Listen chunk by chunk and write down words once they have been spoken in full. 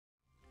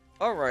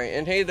Alright,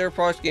 and hey there,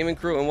 Prox Gaming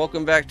Crew, and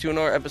welcome back to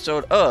another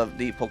episode of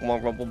the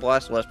Pokemon Rumble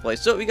Blast Let's Play.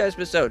 So, if you guys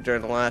missed out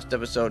during the last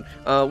episode,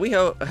 we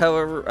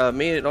however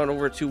made it on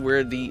over to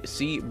where the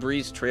Sea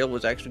Breeze Trail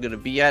was actually going to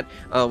be at.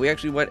 We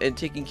actually went and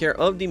taken care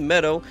of the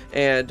meadow,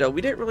 and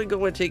we didn't really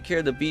go and take care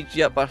of the beach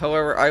yet, but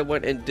however, I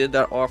went and did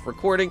that off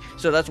recording,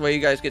 so that's why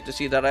you guys get to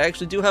see that I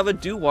actually do have a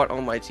Dewott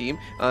on my team.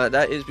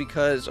 That is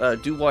because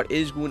Dewott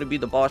is going to be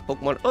the boss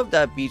Pokemon of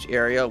that beach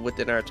area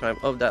within our time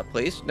of that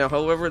place. Now,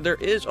 however, there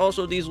is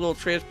also these little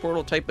transport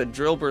type of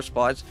drill burst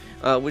spots,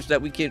 which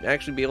that we can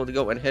actually be able to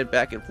go and head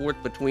back and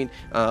forth between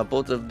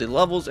both of the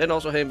levels, and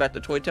also heading back to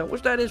Toy Town,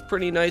 which that is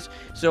pretty nice.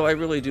 So I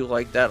really do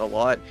like that a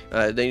lot.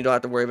 Then you don't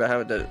have to worry about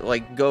having to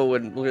like go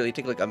and literally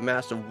take like a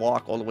massive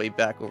walk all the way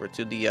back over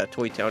to the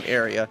Toy Town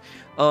area.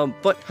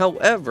 But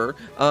however,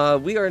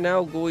 we are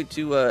now going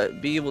to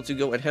be able to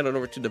go and head on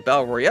over to the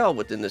Battle Royale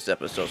within this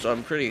episode, so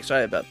I'm pretty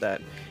excited about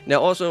that. Now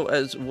also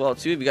as well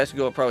too, if you guys can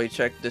go and probably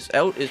check this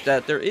out, is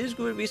that there is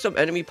going to be some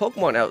enemy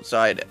Pokemon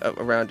outside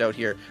around out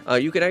here.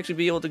 You can actually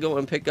be able to go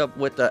and pick up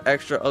with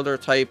extra other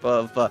type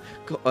of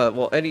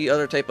well, any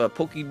other type of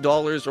Poke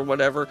Dollars or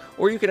whatever,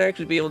 or you can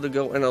actually be able to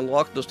go and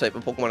unlock those type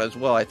of Pokemon as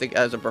well, I think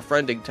as a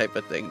befriending type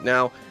of thing.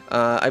 Now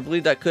I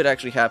believe that could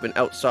actually happen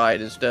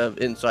outside instead of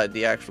inside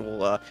the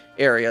actual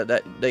area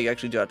that they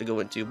actually do have to go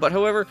into. But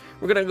however,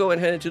 we're going to go and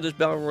head into this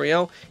Battle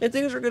Royale, and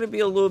things are going to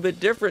be a little bit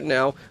different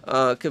now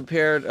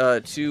compared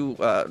to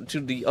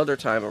the other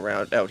time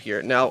around out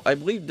here. Now, I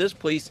believe this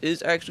place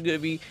is actually going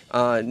to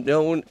be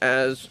known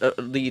as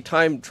the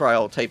time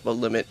trial type of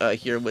limit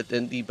here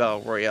within the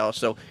Battle Royale.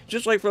 So,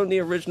 just like from the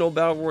original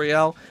Battle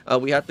Royale,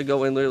 we have to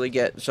go and literally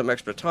get some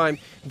extra time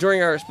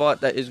during our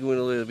spot that is going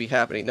to literally be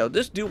happening. Now,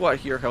 this Dewott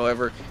here,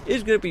 however,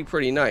 is going to be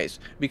pretty nice,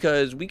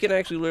 because we can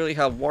actually literally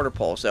have Water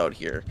Pulse out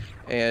here,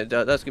 and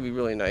that's going to be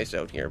really nice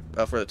out here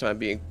for the time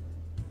being.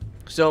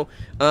 So,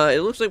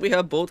 it looks like we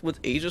have both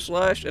with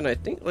Aegislash, and I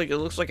think like it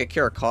looks like a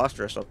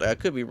Caracosta or something. I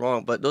could be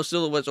wrong, but those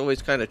silhouettes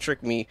always kind of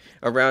trick me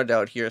around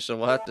out here, so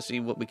we'll have to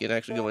see what we can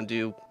actually go and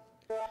do.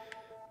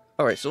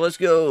 Alright, so let's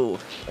go.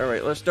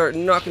 Alright, let's start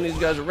knocking these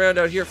guys around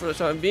out here for the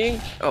time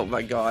being. Oh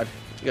my god,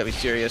 you gotta be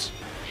serious.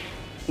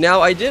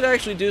 Now, I did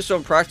actually do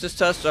some practice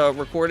tests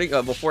recording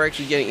before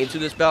actually getting into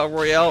this Battle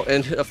Royale,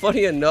 and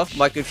funny enough,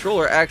 my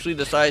controller actually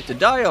decided to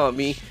die on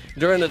me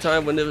during the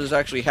time when it was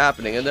actually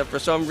happening. And then for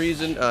some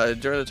reason,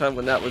 during the time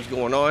when that was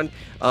going on,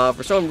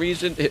 for some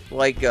reason, it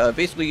like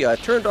basically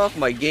turned off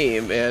my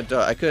game, and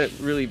I couldn't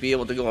really be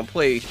able to go and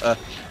play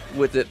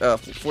with it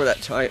for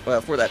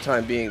that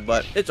time being,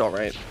 but it's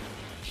alright.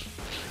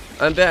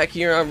 I'm back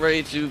here, I'm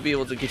ready to be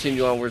able to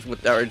continue onwards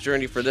with our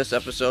journey for this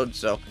episode,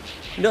 so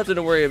nothing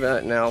to worry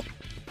about now.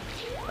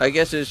 I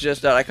guess it's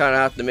just that I kind of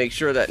have to make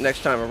sure that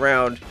next time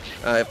around,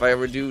 if I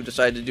ever do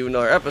decide to do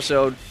another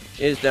episode,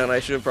 is that I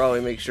should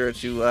probably make sure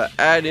to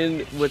add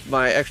in with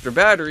my extra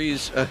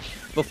batteries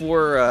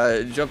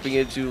before jumping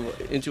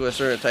into a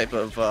certain type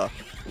of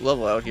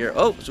level out here.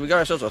 Oh, so we got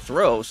ourselves a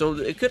Throh, so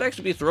it could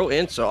actually be Throh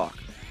and Sawk.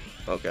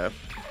 Okay.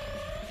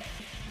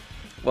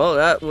 Well,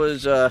 that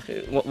was,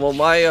 well,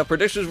 my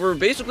predictions were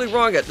basically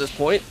wrong at this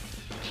point.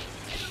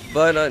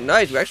 But,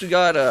 nice, we actually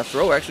got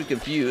Throh actually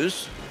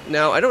confused.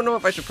 Now, I don't know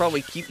if I should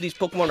probably keep these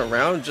Pokemon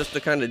around just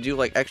to kind of do,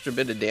 like, extra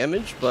bit of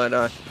damage,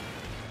 but,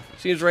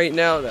 seems right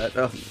now that,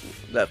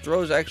 that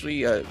Throh is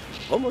actually,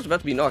 almost about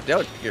to be knocked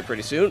out here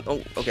pretty soon.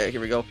 Oh, okay,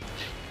 here we go.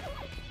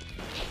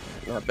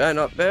 Not bad,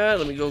 not bad.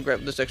 Let me go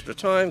grab this extra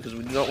time, because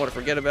we do not want to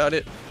forget about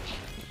it.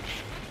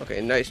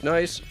 Okay, nice,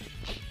 nice.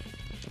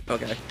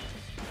 Okay.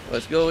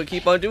 Let's go and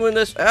keep on doing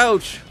this.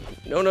 Ouch!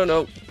 No, no,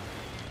 no.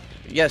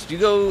 Yes, you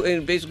go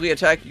and basically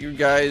attack your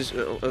guys,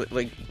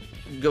 like,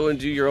 go and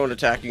do your own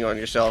attacking on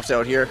yourselves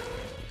out here.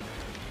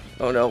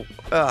 Oh no.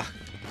 Ah.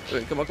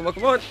 Wait, come on, come on,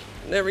 come on.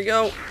 There we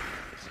go.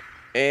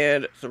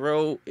 And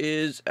Throh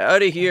is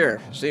out of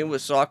here. Same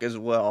with Sawk as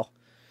well.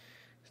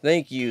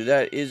 Thank you.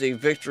 That is a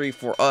victory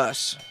for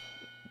us.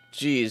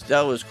 Jeez,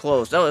 that was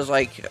close. That was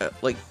like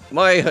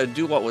my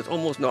Dewott was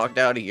almost knocked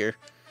out of here.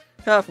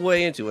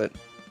 Halfway into it.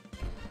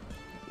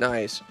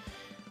 Nice.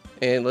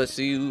 And let's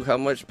see how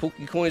much Poke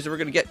Coins we're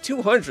going to get.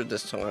 200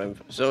 this time.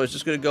 So it's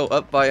just going to go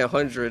up by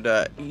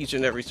 100 each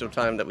and every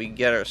time that we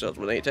get ourselves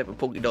with any type of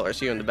Poke Dollars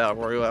here in the Battle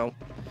Royale.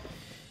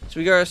 So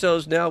we got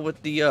ourselves now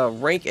with the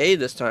rank A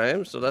this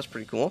time. So that's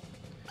pretty cool.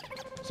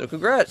 So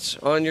congrats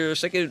on your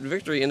second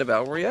victory in the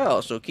Battle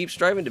Royale. So keep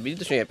striving to be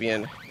the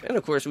champion. And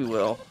of course we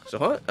will.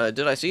 So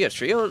did I see a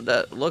trio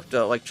that looked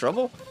like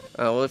trouble?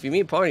 Well, if you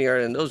meet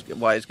Pawniard and those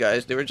wise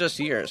guys, they were just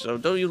here. So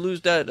don't you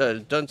lose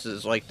that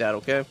dunces like that,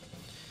 okay?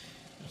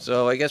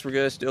 So I guess we're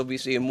going to still be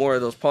seeing more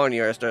of those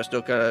Pawniards that are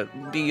still kind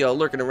of be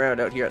lurking around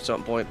out here at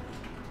some point.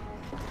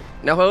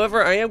 Now,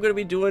 however, I am going to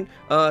be doing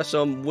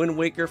some Wind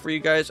Waker for you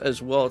guys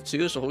as well,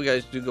 too. So hope you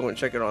guys do go and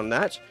check it on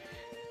that.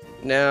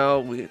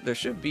 Now, there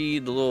should be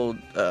the little,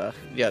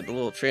 yeah, the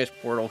little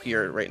transportal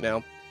here right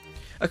now.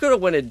 I could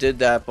have went and did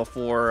that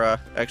before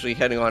actually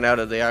heading on out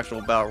of the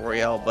actual Battle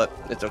Royale, but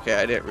it's okay.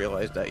 I didn't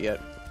realize that yet.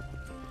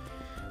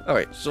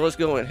 Alright, so let's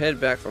go and head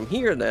back from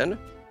here then.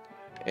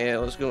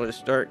 And let's go and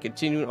start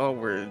continuing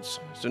onwards.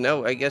 So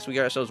now I guess we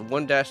got ourselves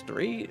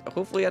 1-3,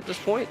 hopefully at this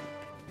point.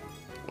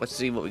 Let's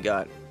see what we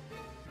got.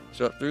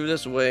 So through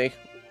this way,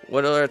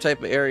 what other type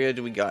of area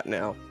do we got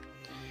now?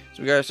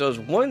 So we got ourselves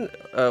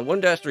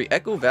 1-3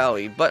 Echo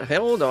Valley, but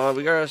hold on,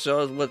 we got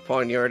ourselves with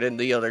Pawnyard and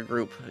the other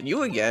group.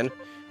 You again?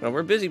 Now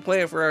we're busy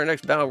planning for our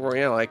next Battle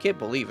Royale. I can't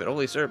believe it.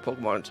 Only certain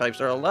Pokemon types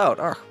are allowed.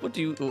 What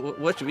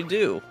should we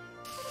do?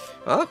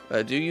 Huh?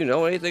 Do you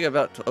know anything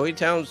about Toy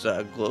Town's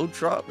glow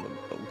drops?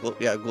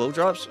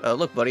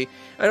 Look, buddy,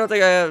 I don't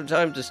think I have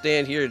time to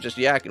stand here just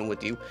yakking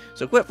with you,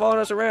 so quit following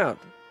us around.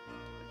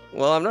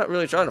 Well, I'm not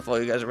really trying to follow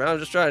you guys around. I'm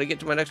just trying to get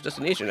to my next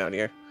destination out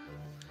here.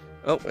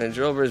 Oh, and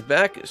Drover is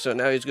back, so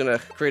now he's going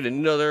to create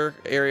another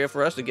area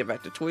for us to get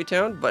back to Toy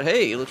Town. But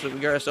hey, it looks like we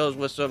got ourselves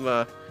with some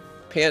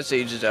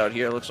Pansages out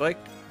here, looks like.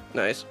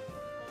 Nice.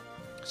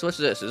 So what's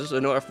this? Is this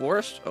a North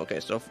Forest? Okay,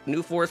 so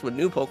new forest with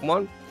new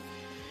Pokemon.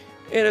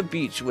 And a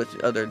beach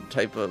with other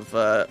type of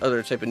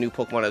new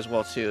Pokemon as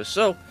well too.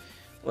 So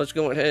let's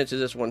go ahead into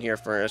this one here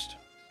first.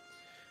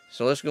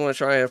 So let's go and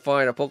try and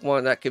find a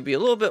Pokemon that could be a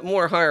little bit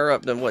more higher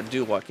up than what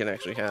Duwat can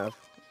actually have.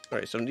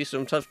 Alright, so we need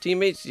some tough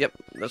teammates. Yep,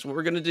 that's what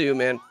we're gonna do,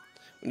 man.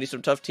 We need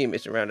some tough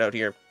teammates around out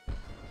here.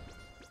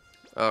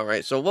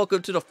 Alright, so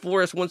welcome to the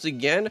forest once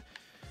again.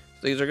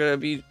 Things are gonna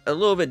be a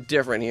little bit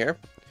different here.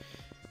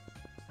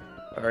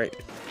 Alright,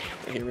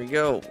 here we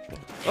go.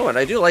 Oh, and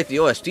I do like the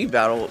OST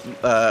battle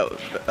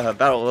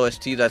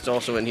OST that's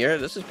also in here.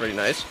 This is pretty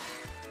nice.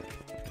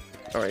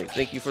 Alright,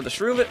 thank you for the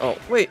Shroomish. Oh,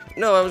 wait,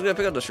 no, I was going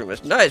to pick up the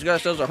Shroomish. Nice, got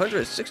ourselves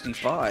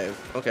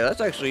 165. Okay, that's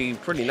actually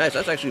pretty nice.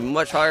 That's actually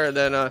much higher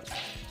than,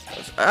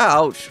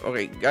 ouch.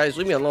 Okay, guys,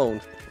 leave me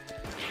alone.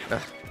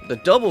 The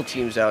double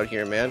teams out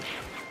here, man.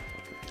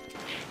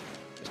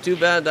 It's too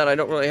bad that I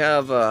don't really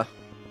have a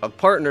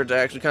partner to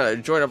actually kind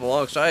of join up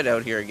alongside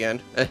out here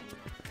again.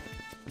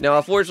 Now,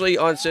 unfortunately,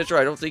 on Citra,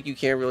 I don't think you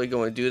can really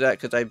go and do that,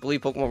 because I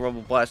believe Pokemon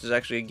Rumble Blast is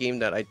actually a game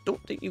that I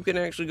don't think you can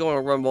actually go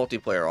and run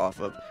multiplayer off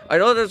of. I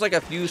know there's like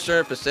a few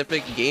certain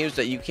specific games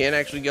that you can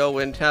actually go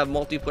and have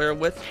multiplayer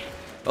with.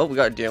 Oh, we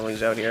got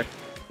Darlings out here.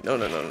 No.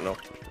 Don't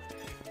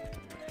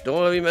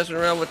want to be messing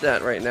around with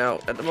that right now,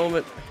 at the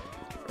moment.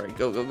 Alright,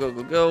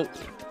 go.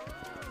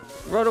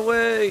 Run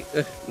away!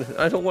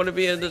 I don't want to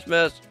be in this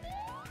mess.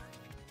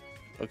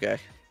 Okay,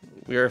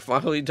 we are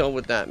finally done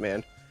with that,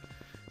 man.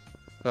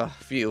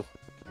 Phew.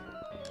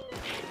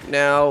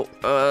 Now,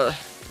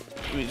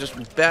 we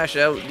just bash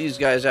out these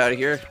guys out of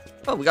here.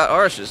 Oh, we got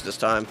Arceus this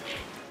time.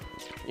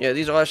 Yeah,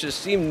 these Arceus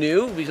seem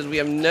new because we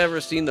have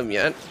never seen them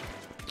yet.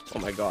 Oh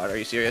my god, are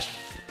you serious?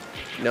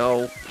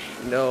 No.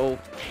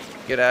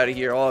 Get out of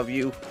here, all of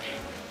you.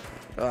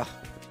 Okay,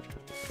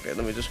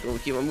 let me just go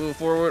keep on moving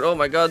forward. Oh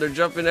my god, they're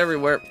jumping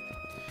everywhere.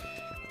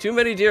 Too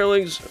many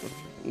Deerlings.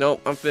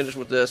 Nope, I'm finished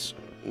with this.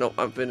 Nope,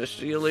 I'm finished.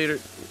 See you later.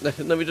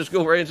 Let me just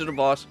go right into the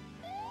boss.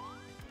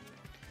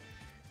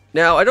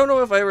 Now, I don't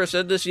know if I ever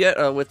said this yet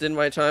within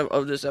my time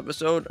of this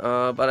episode,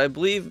 but I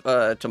believe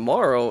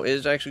tomorrow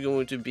is actually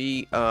going to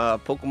be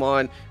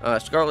Pokemon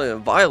Scarlet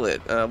and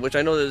Violet, which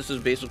I know that this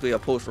is basically a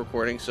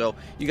post-recording, so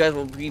you guys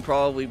will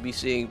probably be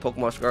seeing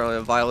Pokemon Scarlet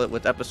and Violet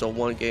with episode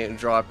 1 getting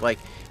dropped, like,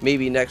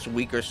 maybe next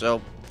week or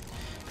so,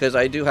 because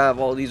I do have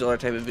all these other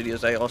type of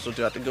videos I also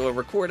do have to go and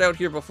record out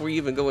here before you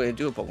even go in and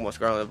do a Pokemon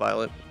Scarlet and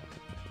Violet.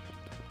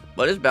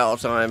 But it's battle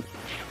time.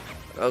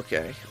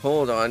 Okay,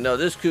 hold on. No,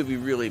 this could be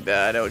really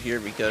bad out here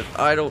because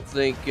I don't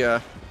think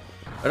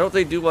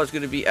Duwat's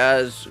going to be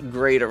as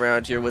great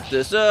around here with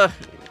this.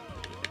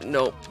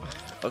 Nope.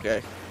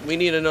 Okay, we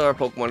need another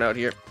Pokemon out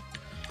here.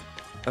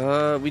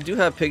 We do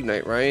have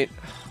Pignite, right?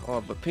 Oh,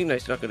 but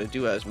Pignite's not going to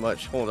do as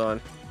much. Hold on.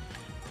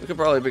 We could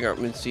probably bring out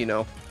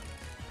Mincino.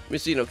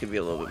 Mincino could be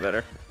a little bit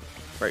better.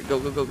 All right, go,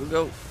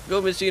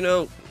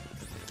 Mincino.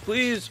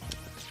 Please.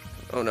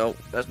 Oh no,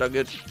 that's not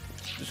good.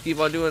 Just keep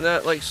on doing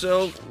that like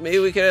so. Maybe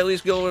we can at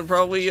least go and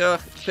probably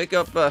pick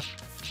up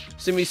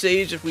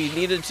Simisage if we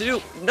needed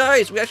to.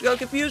 Nice! We actually got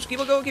confused.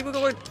 Keep on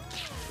going.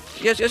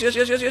 Yes.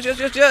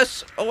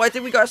 Oh, I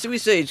think we got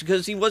Simisage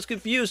because he was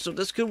confused, so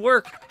this could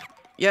work.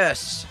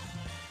 Yes.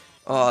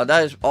 Oh,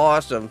 that is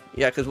awesome.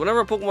 Yeah, because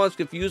whenever a Pokemon's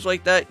confused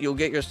like that, you'll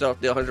get yourself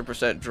the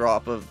 100%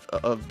 drop of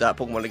that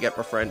Pokemon to get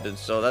befriended.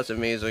 So that's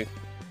amazing.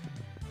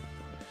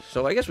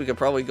 So I guess we could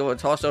probably go and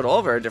toss out all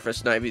of our different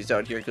Snipeys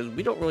out here because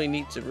we don't really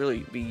need to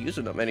really be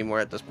using them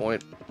anymore at this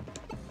point.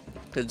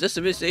 Because this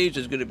Simisage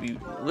is going to be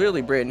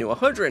literally brand new.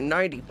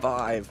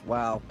 195.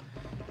 Wow.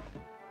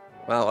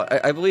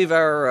 I believe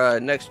our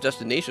next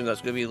destination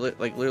that's going to be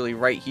like literally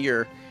right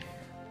here.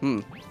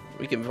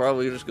 We can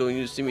probably just go and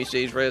use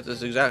Simisage right at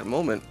this exact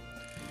moment.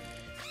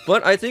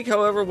 But I think,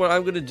 however, what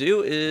I'm going to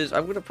do is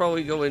I'm going to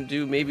probably go and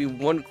do maybe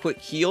one quick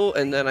heal,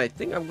 and then I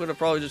think I'm going to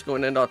probably just go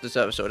and end off this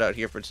episode out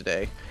here for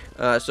today.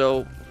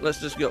 So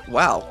let's just go.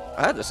 Wow,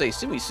 I have to say,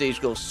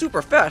 Simisage goes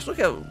super fast. Look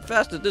how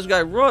fast that this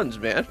guy runs,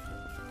 man.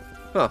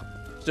 Huh.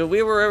 So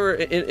we were ever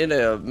in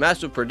a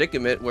massive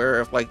predicament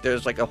where if like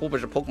there's like a whole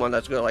bunch of Pokemon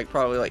that's gonna like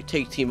probably like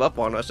team up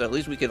on us, at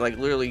least we can like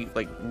literally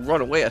like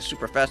run away as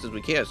super fast as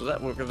we can. So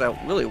that works out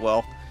really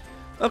well.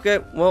 Okay,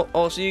 well,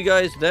 I'll see you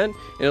guys then.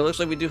 And it looks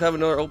like we do have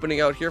another opening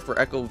out here for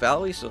Echo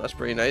Valley, so that's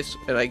pretty nice.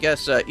 And I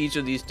guess each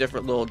of these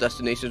different little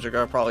destinations are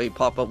going to probably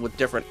pop up with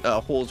different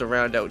holes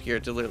around out here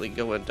to literally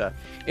go and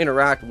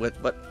interact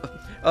with. But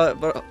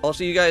I'll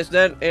see you guys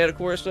then, and of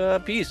course,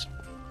 peace.